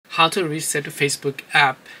How to reset a Facebook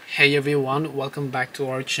app. Hey everyone, welcome back to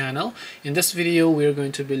our channel. In this video we are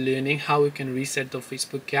going to be learning how we can reset the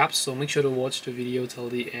Facebook app, so make sure to watch the video till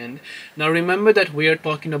the end. Now remember that we are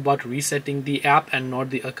talking about resetting the app and not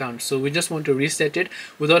the account, so we just want to reset it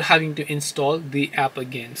without having to install the app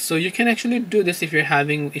again. So you can actually do this if you're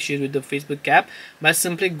having issues with the Facebook app by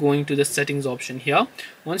simply going to the settings option here.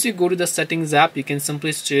 Once you go to the settings app, you can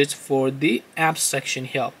simply search for the apps section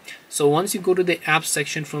here. So once you go to the apps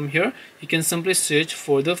section from here, you can simply search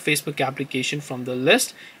for the Facebook application from the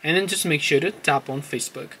list, and then just make sure to tap on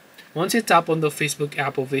Facebook. Once you tap on the Facebook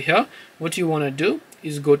app over here, what you want to do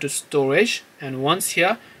is go to storage, and once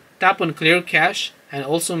here tap on clear cache, and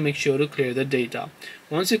also make sure to clear the data.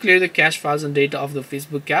 Once you clear the cache files and data of the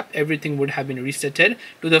Facebook app, everything would have been resetted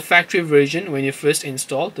to the factory version when you first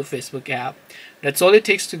installed the Facebook app. That's all it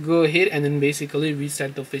takes to go ahead and then basically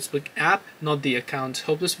reset the Facebook app, not the account.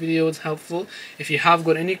 Hope this video was helpful. If you have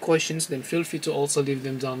got any questions, then feel free to also leave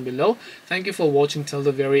them down below. Thank you for watching till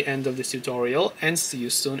the very end of this tutorial, and see you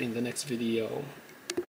soon in the next video.